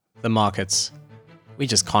the markets. We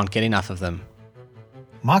just can't get enough of them.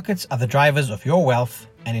 Markets are the drivers of your wealth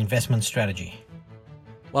and investment strategy.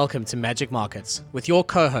 Welcome to Magic Markets with your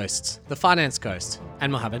co-hosts, the Finance Ghost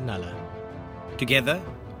and Mohammed Nalla. Together,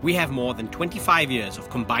 we have more than 25 years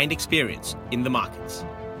of combined experience in the markets.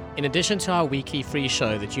 In addition to our weekly free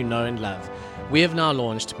show that you know and love, we have now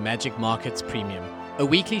launched Magic Markets Premium, a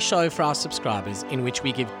weekly show for our subscribers in which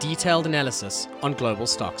we give detailed analysis on global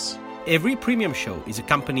stocks. Every premium show is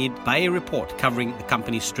accompanied by a report covering the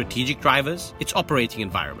company's strategic drivers, its operating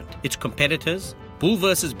environment, its competitors, bull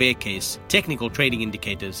versus bear case, technical trading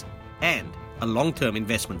indicators, and a long-term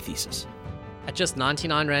investment thesis. At just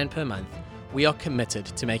 99 Rand per month, we are committed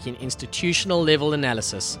to making institutional level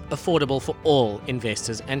analysis affordable for all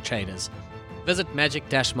investors and traders. Visit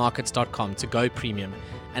magic-markets.com to go premium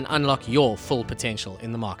and unlock your full potential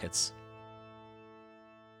in the markets.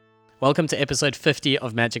 Welcome to episode 50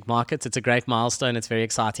 of Magic Markets. It's a great milestone. It's very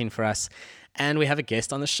exciting for us. And we have a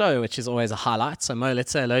guest on the show, which is always a highlight. So Mo,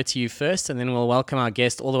 let's say hello to you first, and then we'll welcome our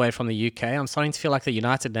guest all the way from the UK. I'm starting to feel like the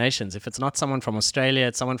United Nations. If it's not someone from Australia,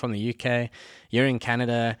 it's someone from the UK. You're in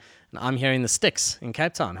Canada, and I'm here in the sticks in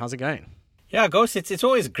Cape Town. How's it going? Yeah, Ghost, it's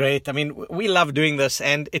always great. I mean, we love doing this,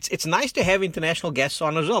 and it's nice to have international guests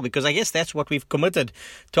on as well, because I guess that's what we've committed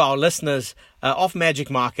to our listeners of Magic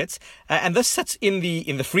Markets. And this sits in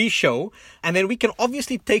the free show, and then we can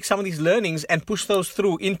obviously take some of these learnings and push those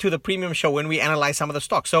through into the premium show when we analyze some of the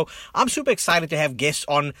stocks. So I'm super excited to have guests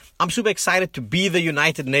on. I'm super excited to be the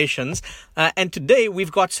United Nations. And today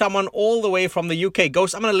we've got someone all the way from the UK.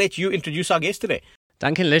 Ghost, I'm going to let you introduce our guest today.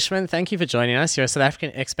 Duncan Lishman, thank you for joining us. You're a South African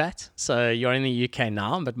expat, so you're in the UK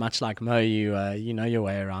now, but much like Mo, you know your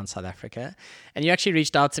way around South Africa. And you actually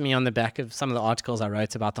reached out to me on the back of some of the articles I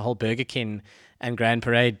wrote about the whole Burger King and Grand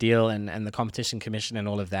Parade deal and the Competition Commission and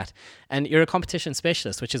all of that. And you're a competition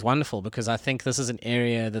specialist, which is wonderful because I think this is an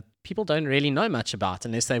area that people don't really know much about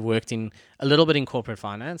unless they've worked in a little bit in corporate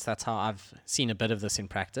finance. That's how I've seen a bit of this in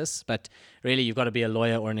practice. But really, you've got to be a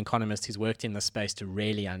lawyer or an economist who's worked in this space to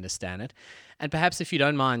really understand it. And perhaps if you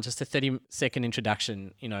don't mind, just a 30-second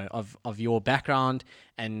introduction, of your background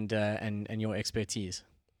and your expertise.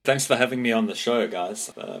 Thanks for having me on the show,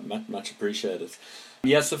 guys. Much appreciated.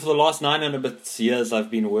 Yeah, so for the last 9 and a bit years, I've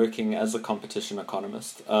been working as a competition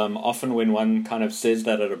economist. Often when one kind of says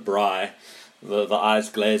that at a braai, the eyes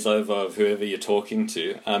glaze over of whoever you're talking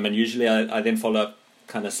to. And usually I then follow up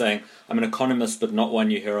kind of saying, I'm an economist, but not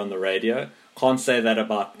one you hear on the radio. Can't say that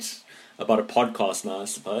about a podcast now, I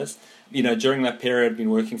suppose. During that period, I've been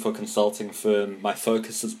working for a consulting firm. My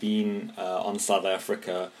focus has been on South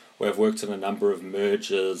Africa, where I've worked on a number of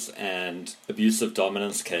mergers and abusive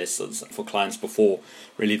dominance cases for clients before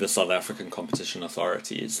really the South African competition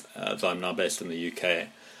authorities, though I'm now based in the UK.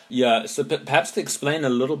 Yeah, so perhaps to explain a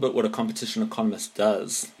little bit what a competition economist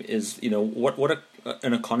does is, what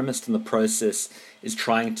an economist in the process is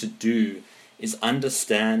trying to do is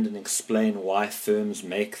understand and explain why firms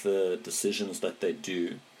make the decisions that they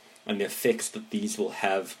do and the effects that these will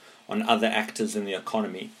have on other actors in the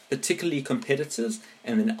economy, particularly competitors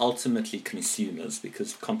and then ultimately consumers,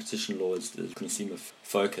 because competition law is consumer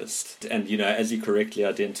focused. And, as you correctly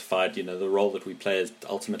identified, the role that we play is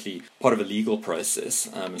ultimately part of a legal process.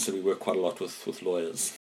 And so we work quite a lot with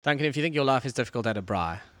lawyers. Duncan, if you think your life is difficult at a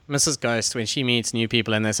braai, Mrs. Ghost, when she meets new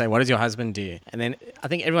people and they say, what does your husband do? And then I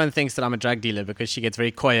think everyone thinks that I'm a drug dealer because she gets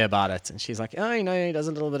very coy about it. And she's like, oh, he does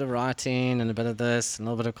a little bit of writing and a bit of this and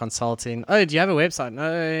a little bit of consulting. Oh, do you have a website?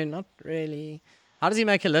 No, not really. How does he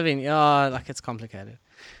make a living? Yeah, it's complicated.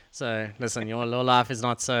 So listen, your life is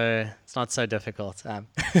not so difficult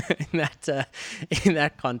in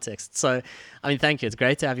that context. So, thank you. It's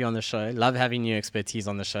great to have you on the show. Love having your expertise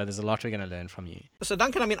on the show. There's a lot we're going to learn from you. So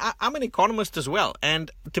Duncan, I'm an economist as well.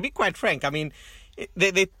 And to be quite frank,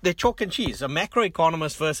 they're chalk and cheese. A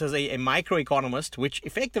macroeconomist versus a microeconomist, which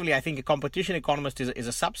effectively I think a competition economist is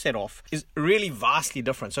a subset of, is really vastly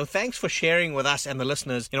different. So thanks for sharing with us and the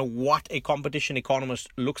listeners, what a competition economist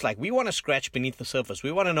looks like. We want to scratch beneath the surface.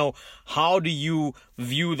 We want to know, how do you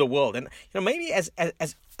view the world? And maybe as a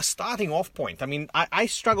starting off point, I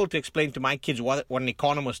struggle to explain to my kids what an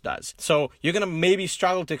economist does. So you're going to maybe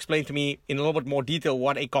struggle to explain to me in a little bit more detail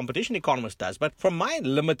what a competition economist does. But from my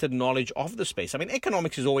limited knowledge of the space,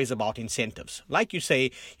 economics is always about incentives. Like you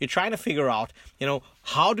say, you're trying to figure out,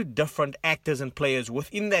 how do different actors and players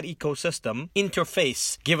within that ecosystem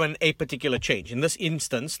interface given a particular change? In this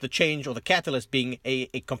instance, the change or the catalyst being a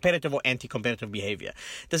competitive or anti-competitive behavior.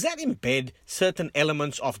 Does that embed certain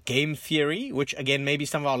elements of game theory, which again, maybe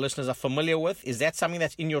some of our listeners are familiar with? Is that something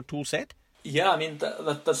that's in your tool set? Yeah, I mean,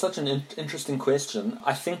 that's such an interesting question.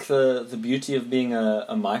 I think the beauty of being a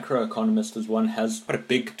microeconomist is one has quite a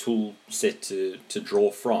big tool set to draw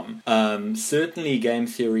from. Certainly, game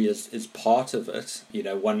theory is part of it.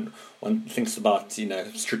 One thinks about,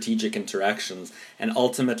 strategic interactions, and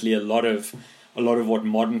ultimately a lot of what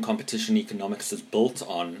modern competition economics is built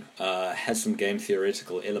on has some game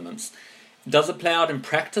theoretical elements. Does it play out in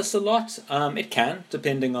practice a lot? It can,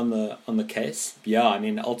 depending on the case. Yeah, I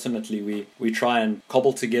mean, ultimately we try and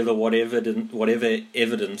cobble together whatever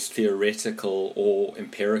evidence, theoretical or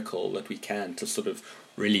empirical, that we can to sort of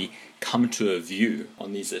really come to a view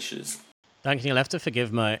on these issues. Duncan, you'll have to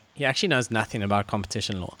forgive Mo. He actually knows nothing about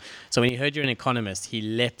competition law. So when he heard you're an economist, he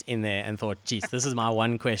leapt in there and thought, geez, this is my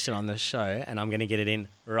one question on the show, and I'm going to get it in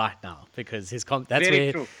right now, because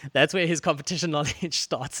that's where his competition knowledge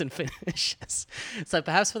starts and finishes. So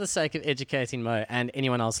perhaps for the sake of educating Mo and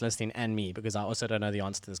anyone else listening and me, because I also don't know the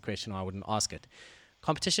answer to this question or I wouldn't ask it.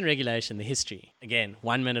 Competition regulation, the history. Again,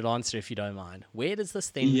 1 minute answer if you don't mind. Where does this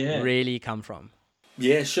thing really come from?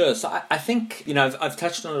 Yeah, sure. So I think, I've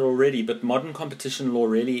touched on it already, but modern competition law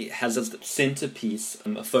really has as its centerpiece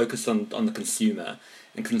a focus on the consumer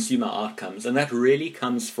and consumer outcomes. And that really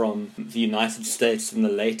comes from the United States in the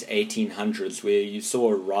late 1800s, where you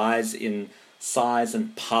saw a rise in size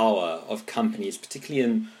and power of companies, particularly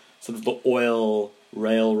in sort of the oil,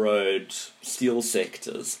 railroad, steel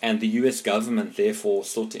sectors. And the US government therefore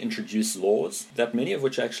sought to introduce laws, that many of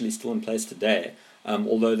which are actually still in place today,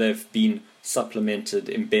 although they've been supplemented,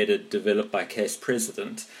 embedded, developed by case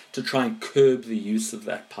precedent, to try and curb the use of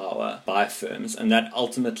that power by firms. And that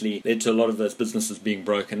ultimately led to a lot of those businesses being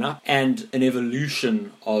broken up, and an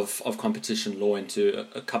evolution of competition law into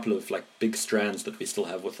a couple of big strands that we still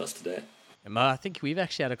have with us today. Mo, I think we've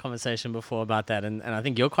actually had a conversation before about that, and I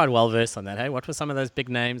think you're quite well versed on that. Hey, what were some of those big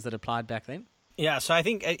names that applied back then? Yeah, so I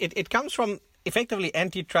think it comes from effectively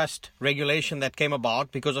antitrust regulation that came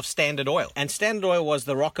about because of Standard Oil. And Standard Oil was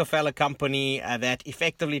the Rockefeller company that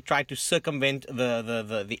effectively tried to circumvent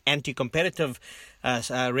the anti-competitive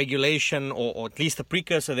regulation, or at least the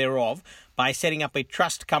precursor thereof, by setting up a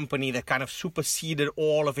trust company that kind of superseded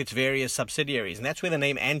all of its various subsidiaries. And that's where the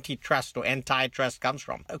name antitrust or antitrust comes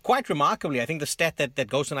from. Quite remarkably, I think the stat that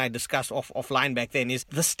Ghost and I discussed offline back then is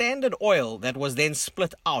the Standard Oil that was then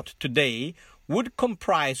split out today would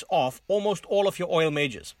comprise of almost all of your oil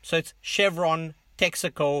majors. So it's Chevron,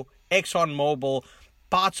 Texaco, ExxonMobil,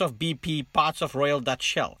 parts of BP, parts of Royal Dutch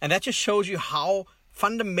Shell. And that just shows you how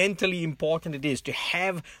fundamentally important it is to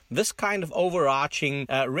have this kind of overarching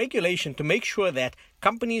regulation to make sure that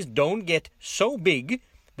companies don't get so big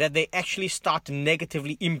that they actually start to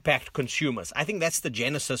negatively impact consumers. I think that's the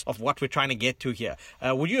genesis of what we're trying to get to here.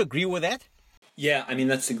 Would you agree with that? Yeah, I mean,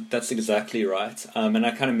 that's exactly right. And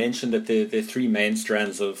I kind of mentioned that there are three main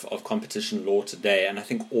strands of competition law today, and I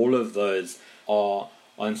think all of those are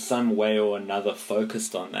in some way or another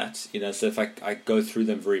focused on that. So if I go through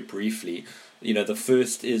them very briefly, the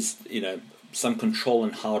first is, some control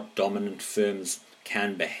on how dominant firms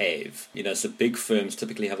can behave. So big firms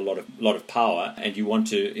typically have a lot of power, and you want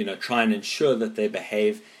to, try and ensure that they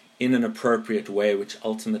behave in an appropriate way, which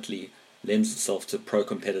ultimately lends itself to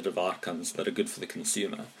pro-competitive outcomes that are good for the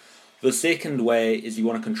consumer. The second way is you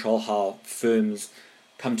want to control how firms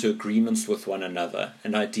come to agreements with one another,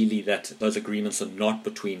 and ideally that those agreements are not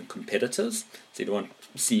between competitors. So you don't want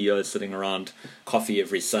CEOs sitting around coffee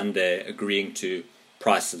every Sunday agreeing to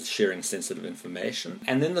prices, sharing sensitive information.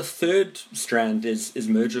 And then the third strand is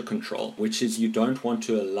merger control, which is you don't want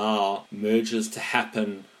to allow mergers to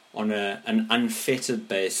happen on an unfettered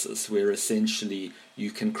basis, where essentially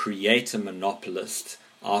you can create a monopolist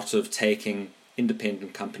out of taking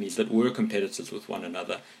independent companies that were competitors with one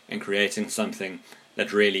another and creating something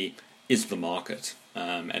that really is the market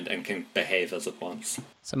and can behave as it wants.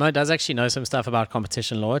 So Mo does actually know some stuff about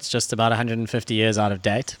competition law. It's just about 150 years out of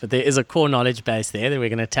date, but there is a core knowledge base there that we're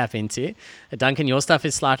going to tap into. Duncan, your stuff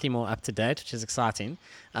is slightly more up to date, which is exciting.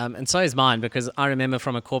 And so is mine, because I remember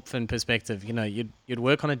from a CorpFin perspective, you'd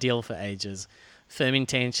work on a deal for ages. Firm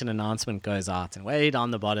intention announcement goes out, and way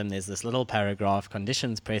down the bottom there's this little paragraph,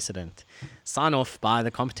 conditions precedent, sign off by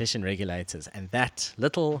the competition regulators. And that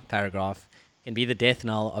little paragraph can be the death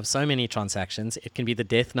knell of so many transactions. It can be the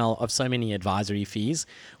death knell of so many advisory fees,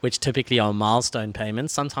 which typically are milestone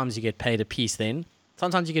payments. Sometimes you get paid a piece then.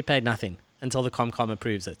 Sometimes you get paid nothing until the ComCom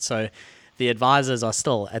approves it. So the advisors are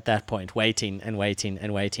still at that point waiting and waiting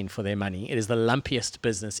and waiting for their money. It is the lumpiest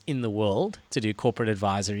business in the world to do corporate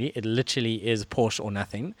advisory. It literally is Porsche or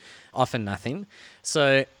nothing, often nothing.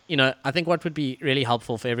 So, I think what would be really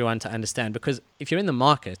helpful for everyone to understand, because if you're in the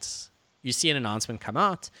markets, you see an announcement come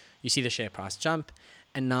out, you see the share price jump,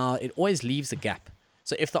 And now it always leaves a gap.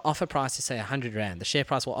 So if the offer price is, say, 100 Rand, the share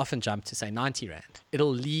price will often jump to, say, 90 Rand. It'll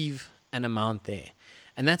leave an amount there.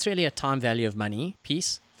 And that's really a time value of money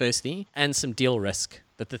piece, firstly, and some deal risk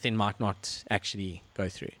that the thing might not actually go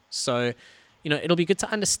through. So, it'll be good to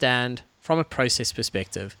understand from a process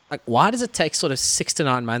perspective, like, why does it take sort of 6 to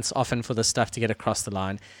 9 months often for this stuff to get across the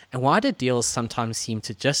line? And why do deals sometimes seem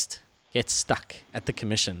to just get stuck at the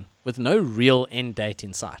commission with no real end date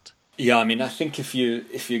in sight? Yeah, I mean, I think if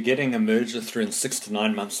you're getting a merger through in 6 to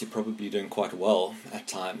 9 months, you're probably doing quite well at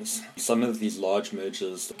times. Some of these large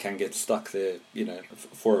mergers can get stuck there,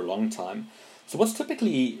 for a long time. So what's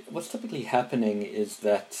typically happening is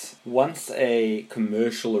that once a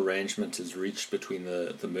commercial arrangement is reached between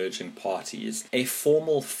the merging parties, a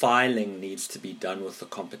formal filing needs to be done with the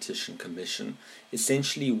Competition Commission,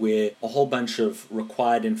 essentially where a whole bunch of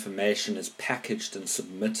required information is packaged and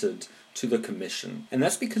submitted to the Commission. And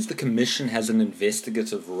that's because the Commission has an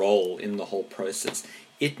investigative role in the whole process.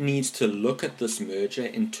 It needs to look at this merger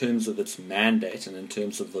in terms of its mandate and in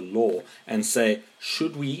terms of the law and say,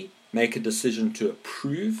 should we make a decision to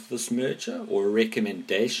approve this merger or a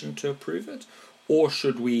recommendation to approve it, or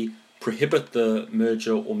should we prohibit the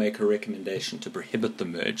merger or make a recommendation to prohibit the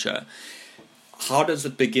merger? How does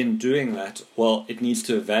it begin doing that? Well, it needs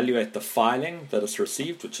to evaluate the filing that it's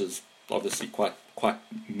received, which is obviously quite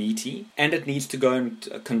meaty, and it needs to go and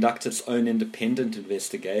conduct its own independent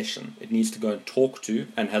investigation. It needs to go and talk to,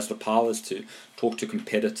 and has the powers to, talk to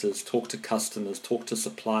competitors, talk to customers, talk to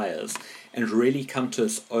suppliers, and really come to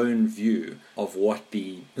its own view of what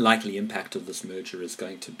the likely impact of this merger is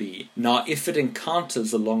going to be. Now, if it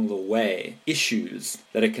encounters along the way issues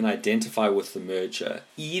that it can identify with the merger,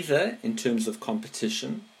 either in terms of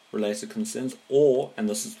competition-related concerns or, and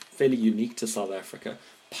this is fairly unique to South Africa,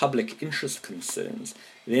 public interest concerns,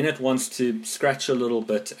 then it wants to scratch a little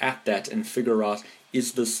bit at that and figure out,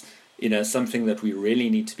 is this something that we really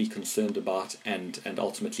need to be concerned about and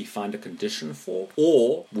ultimately find a condition for,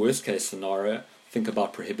 or worst case scenario, think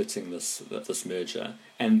about prohibiting this merger,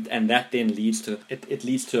 and that then leads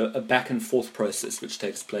to a back and forth process which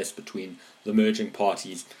takes place between the merging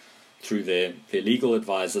parties through their legal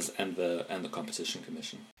advisors and the Competition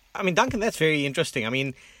Commission. I mean, Duncan, that's very interesting. I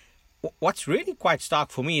mean, what's really quite stark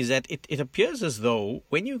for me is that it appears as though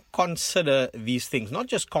when you consider these things, not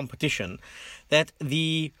just competition, that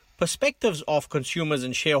the perspectives of consumers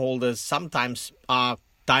and shareholders sometimes are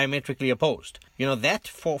diametrically opposed. That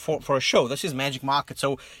for a show, this is Magic Market.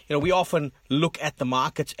 So, we often look at the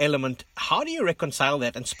markets element. How do you reconcile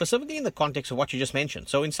that? And specifically in the context of what you just mentioned.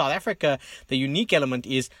 So in South Africa, the unique element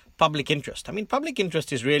is public interest. I mean, public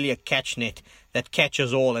interest is really a catch net that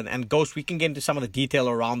catches all and goes, we can get into some of the detail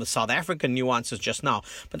around the South African nuances just now.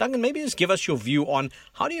 But Duncan, maybe just give us your view on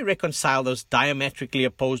how do you reconcile those diametrically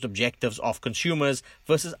opposed objectives of consumers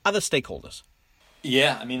versus other stakeholders?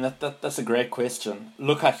 Yeah, I mean, that's a great question.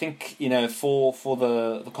 Look, I think, for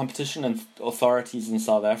the competition and authorities in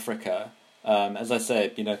South Africa, as I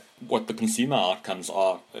say, what the consumer outcomes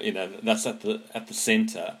are, that's at the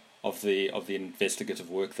center of the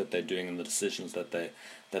investigative work that they're doing and the decisions that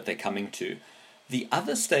they're coming to. The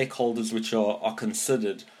other stakeholders which are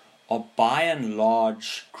considered are by and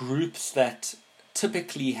large groups that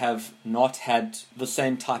typically have not had the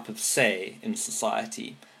same type of say in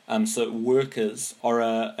society. So workers are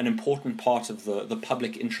an important part of the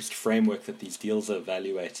public interest framework that these deals are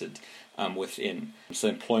evaluated within. So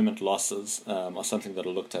employment losses are something that are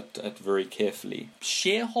looked at very carefully.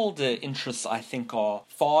 Shareholder interests, I think, are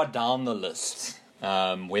far down the list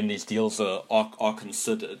when these deals are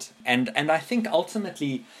considered. And I think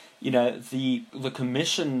ultimately, the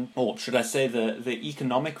commission, or should I say the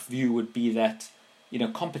economic view would be that,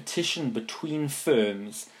 competition between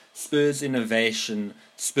firms spurs innovation,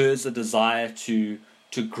 spurs a desire to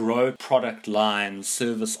grow product lines,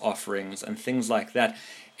 service offerings, and things like that.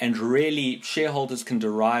 And really, shareholders can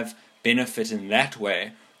derive benefit in that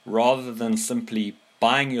way rather than simply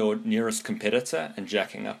buying your nearest competitor and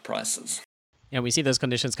jacking up prices. Yeah, we see those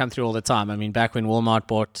conditions come through all the time. I mean, back when Walmart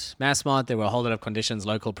bought Massmart, there were a whole lot of conditions,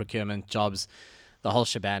 local procurement, jobs, the whole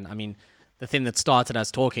shebang. I mean, the thing that started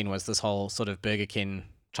us talking was this whole sort of Burger King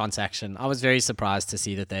transaction. I was very surprised to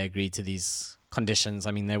see that they agreed to these conditions.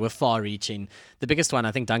 I mean, they were far-reaching. The biggest one,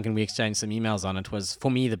 I think, Duncan, we exchanged some emails on it, was, for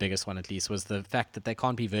me, the biggest one at least, was the fact that they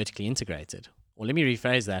can't be vertically integrated. Or let me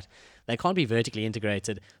rephrase that. They can't be vertically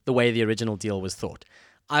integrated the way the original deal was thought.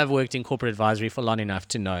 I've worked in corporate advisory for long enough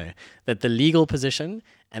to know that the legal position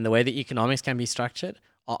and the way the economics can be structured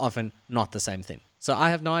are often not the same thing. So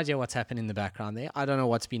I have no idea what's happened in the background there. I don't know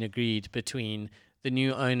what's been agreed between the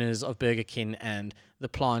new owners of Burger King and the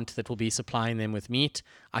plant that will be supplying them with meat.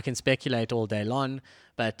 I can speculate all day long,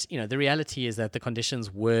 but the reality is that the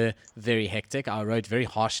conditions were very hectic. I wrote very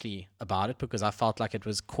harshly about it because I felt like it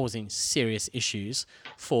was causing serious issues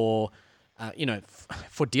for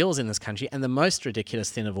for deals in this country. And the most ridiculous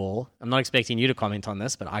thing of all, I'm not expecting you to comment on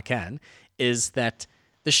this, but I can, is that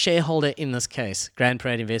the shareholder in this case, Grand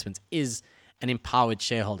Parade Investments, is an empowered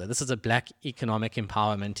shareholder. This is a Black Economic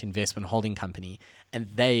Empowerment Investment Holding Company, and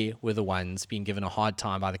they were the ones being given a hard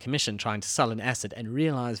time by the commission trying to sell an asset and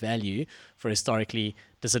realize value for historically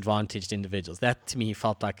disadvantaged individuals. That to me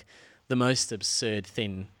felt like the most absurd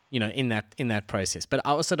thing in that process. But I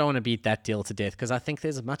also don't want to beat that deal to death because I think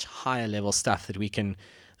there's a much higher level stuff that we can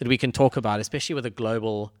talk about, especially with a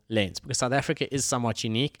global lens, because South Africa is somewhat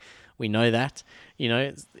unique. We know that,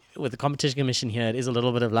 with the Competition Commission here, it is a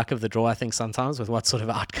little bit of luck of the draw, I think, sometimes with what sort of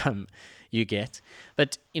outcome you get.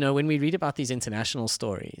 But, when we read about these international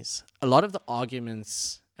stories, a lot of the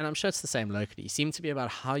arguments, and I'm sure it's the same locally, seem to be about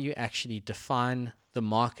how you actually define the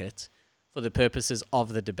market for the purposes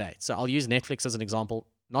of the debate. So I'll use Netflix as an example,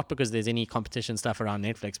 not because there's any competition stuff around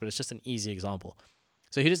Netflix, but it's just an easy example.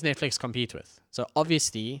 So who does Netflix compete with? So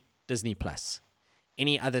obviously Disney Plus.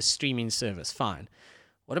 Any other streaming service, fine.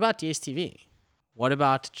 What about DSTV? What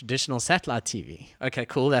about traditional satellite TV? Okay,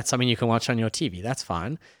 cool, that's something you can watch on your TV, that's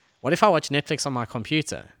fine. What if I watch Netflix on my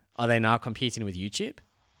computer? Are they now competing with YouTube?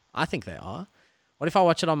 I think they are. What if I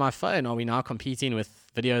watch it on my phone? Are we now competing with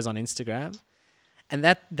videos on Instagram? And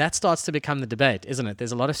that starts to become the debate, isn't it?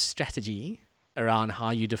 There's a lot of strategy around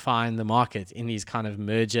how you define the market in these kind of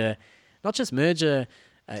merger, not just merger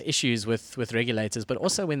issues with regulators, but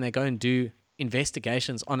also when they go and do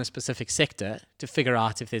investigations on a specific sector to figure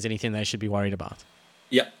out if there's anything they should be worried about.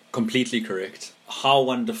 Yeah, completely correct. How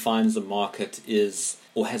one defines a market is,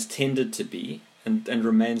 or has tended to be, and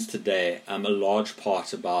remains today, a large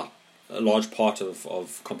part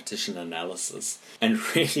of competition analysis. And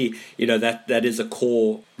really, that is a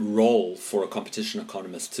core role for a competition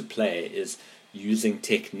economist to play, is using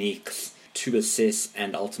techniques to assess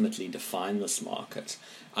and ultimately define this market.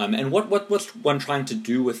 And what's one trying to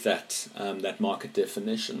do with that market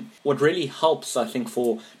definition? What really helps, I think,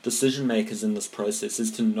 for decision makers in this process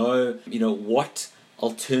is to know, what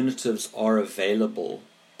alternatives are available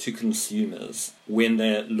to consumers when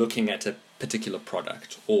they're looking at a particular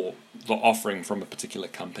product or the offering from a particular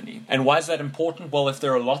company. And why is that important? Well, if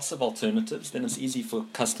there are lots of alternatives, then it's easy for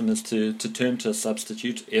customers to turn to a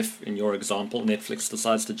substitute. If, in your example, Netflix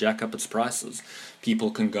decides to jack up its prices, people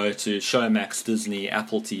can go to Showmax, Disney,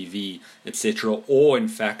 Apple TV, etc., or in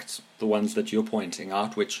fact the ones that you're pointing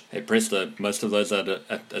out, which, hey presto, most of those are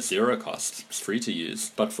at zero cost. It's free to use,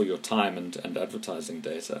 but for your time and advertising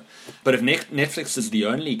data. But if Netflix is the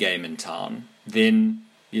only game in town, then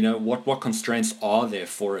what constraints are there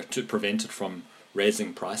for it to prevent it from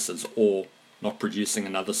raising prices or not producing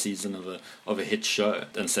another season of a hit show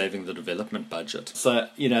and saving the development budget? So,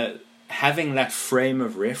 having that frame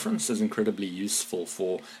of reference is incredibly useful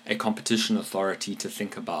for a competition authority to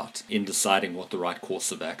think about in deciding what the right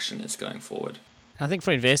course of action is going forward. I think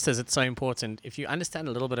for investors, it's so important. If you understand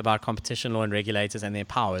a little bit about competition law and regulators and their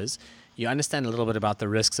powers, you understand a little bit about the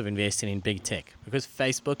risks of investing in big tech, because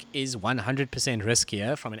Facebook is 100%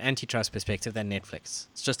 riskier from an antitrust perspective than Netflix.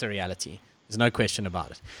 It's just a reality. There's no question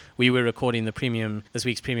about it. We were recording this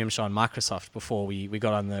week's premium show on Microsoft before we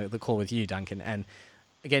got on the call with you, Duncan. And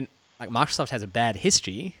again, like, Microsoft has a bad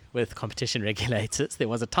history with competition regulators. There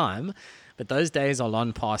was a time, but those days are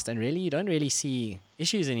long past, and really you don't really see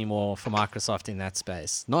issues anymore for Microsoft in that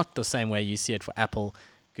space. Not the same way you see it for Apple,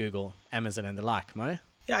 Google, Amazon and the like, Mo?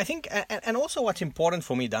 Yeah, I think, and also what's important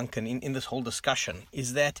for me, Duncan, in this whole discussion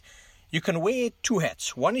is that you can wear two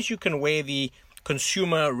hats. One is you can wear the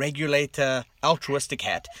consumer, regulator, altruistic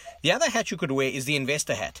hat. The other hat you could wear is the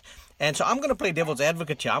investor hat. And so I'm going to play devil's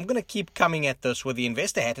advocate here. I'm going to keep coming at this with the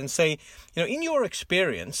investor hat and say, in your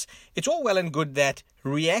experience, it's all well and good that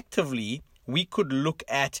reactively we could look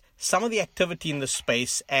at some of the activity in the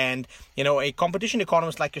space and, a competition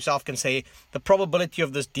economist like yourself can say the probability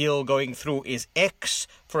of this deal going through is X,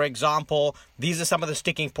 for example, these are some of the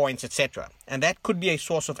sticking points, etc. And that could be a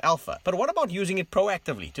source of alpha. But what about using it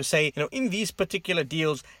proactively to say, in these particular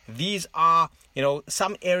deals, these are,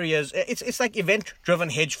 some areas, it's like event-driven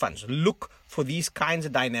hedge funds. Look for these kinds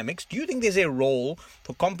of dynamics. Do you think there's a role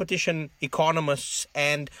for competition economists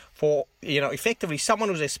and for, effectively someone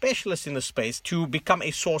who's a specialist in the space to become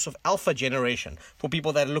a source of alpha generation for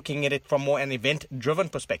people that are looking at it from more an event-driven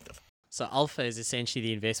perspective? So alpha is essentially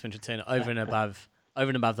the investment return over and above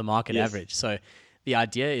the market average. So the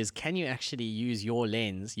idea is, can you actually use your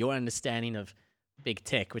lens, your understanding of big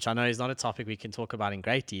tech, which I know is not a topic we can talk about in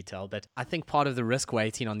great detail, but I think part of the risk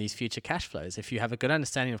weighting on these future cash flows, if you have a good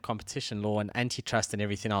understanding of competition law and antitrust and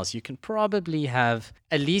everything else, you can probably have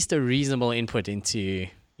at least a reasonable input into,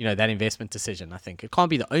 that investment decision. I think it can't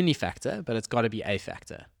be the only factor, but it's got to be a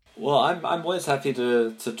factor. Well, I'm always happy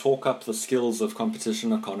to talk up the skills of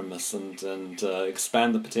competition economists and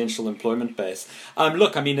expand the potential employment base.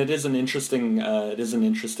 Look, I mean, it is an interesting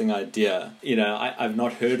idea. I've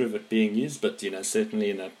not heard of it being used, but certainly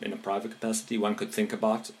in a private capacity, one could think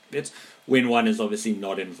about it when one is obviously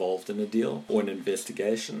not involved in a deal or an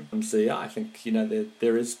investigation. So yeah, I think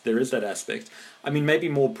there is that aspect. I mean, maybe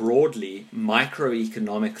more broadly,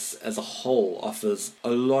 microeconomics as a whole offers a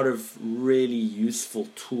lot of really useful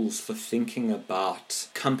tools for thinking about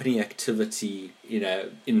company activity,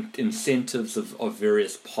 incentives of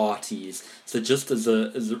various parties. So just as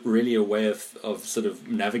really a way of sort of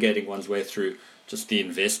navigating one's way through just the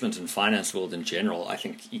investment and finance world in general, I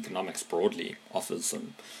think economics broadly offers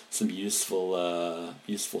some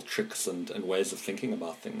useful tricks and ways of thinking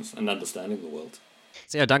about things and understanding the world.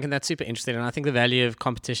 So yeah, Duncan, that's super interesting. And I think the value of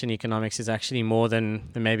competition economics is actually more than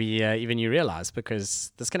maybe even you realize,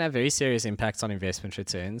 because this can have very serious impacts on investment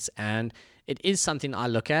returns. And it is something I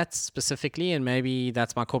look at specifically, and maybe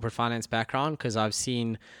that's my corporate finance background, because I've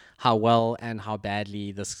seen how well and how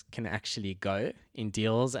badly this can actually go in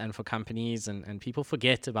deals and for companies. And people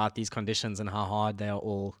forget about these conditions and how hard they are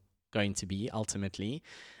all going to be ultimately.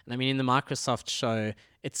 And I mean, in the Microsoft show,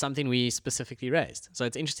 it's something we specifically raised. So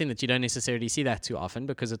it's interesting that you don't necessarily see that too often,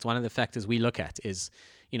 because it's one of the factors we look at is,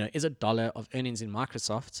 is $1 of earnings in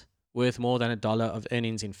Microsoft worth more than $1 of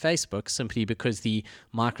earnings in Facebook, simply because the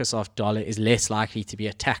Microsoft dollar is less likely to be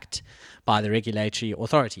attacked by the regulatory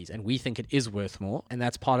authorities. And we think it is worth more. And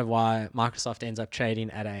that's part of why Microsoft ends up trading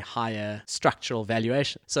at a higher structural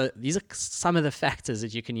valuation. So these are some of the factors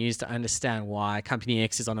that you can use to understand why company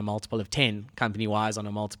X is on a multiple of 10, company Y is on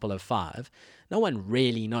a multiple of 5. No one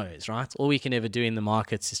really knows, right? All we can ever do in the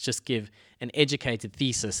markets is just give an educated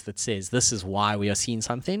thesis that says this is why we are seeing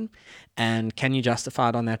something. And can you justify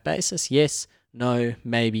it on that basis? Yes, no,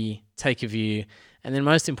 maybe, take a view. And then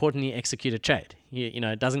most importantly, execute a trade.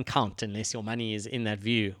 It doesn't count unless your money is in that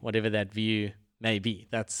view, whatever that view may be.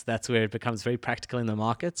 That's where it becomes very practical in the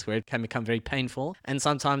markets, where it can become very painful. And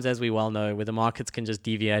sometimes, as we well know, where the markets can just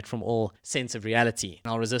deviate from all sense of reality.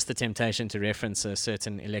 I'll resist the temptation to reference a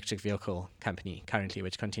certain electric vehicle company currently,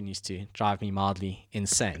 which continues to drive me mildly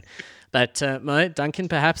insane. But Mo, Duncan,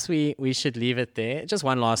 perhaps we should leave it there. Just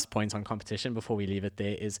one last point on competition before we leave it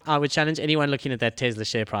there is I would challenge anyone looking at that Tesla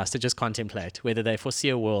share price to just contemplate whether they foresee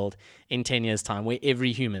a world in 10 years' time where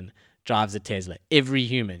every human drives a Tesla. Every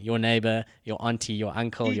human, your neighbor, your auntie, your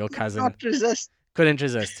uncle, your cousin. Couldn't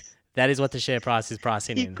resist. That is what the share price is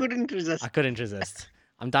pricing in. Couldn't resist. I couldn't resist.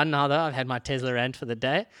 I'm done now, though. I've had my Tesla rant for the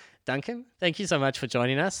day. Duncan, thank you so much for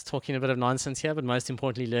joining us, talking a bit of nonsense here, but most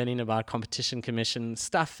importantly, learning about competition commission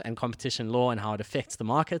stuff and competition law and how it affects the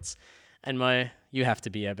markets. And Mo, you have to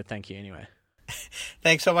be here, but thank you anyway.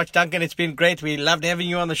 Thanks so much, Duncan. It's been great. We loved having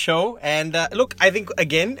you on the show. And look, I think,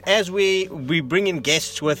 again, as we bring in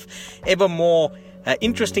guests with ever more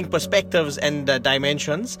interesting perspectives and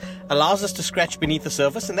dimensions, allows us to scratch beneath the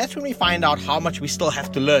surface. And that's when we find out how much we still have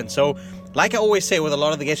to learn. So, like I always say with a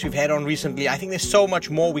lot of the guests we've had on recently, I think there's so much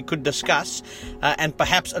more we could discuss and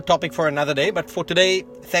perhaps a topic for another day. But for today,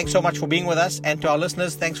 thanks so much for being with us. And to our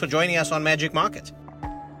listeners, thanks for joining us on Magic Market.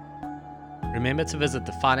 Remember to visit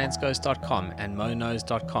thefinanceghost.com and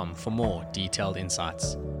monos.com for more detailed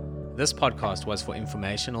insights. This podcast was for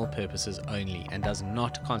informational purposes only and does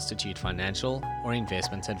not constitute financial or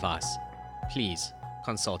investment advice. Please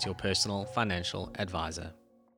consult your personal financial advisor.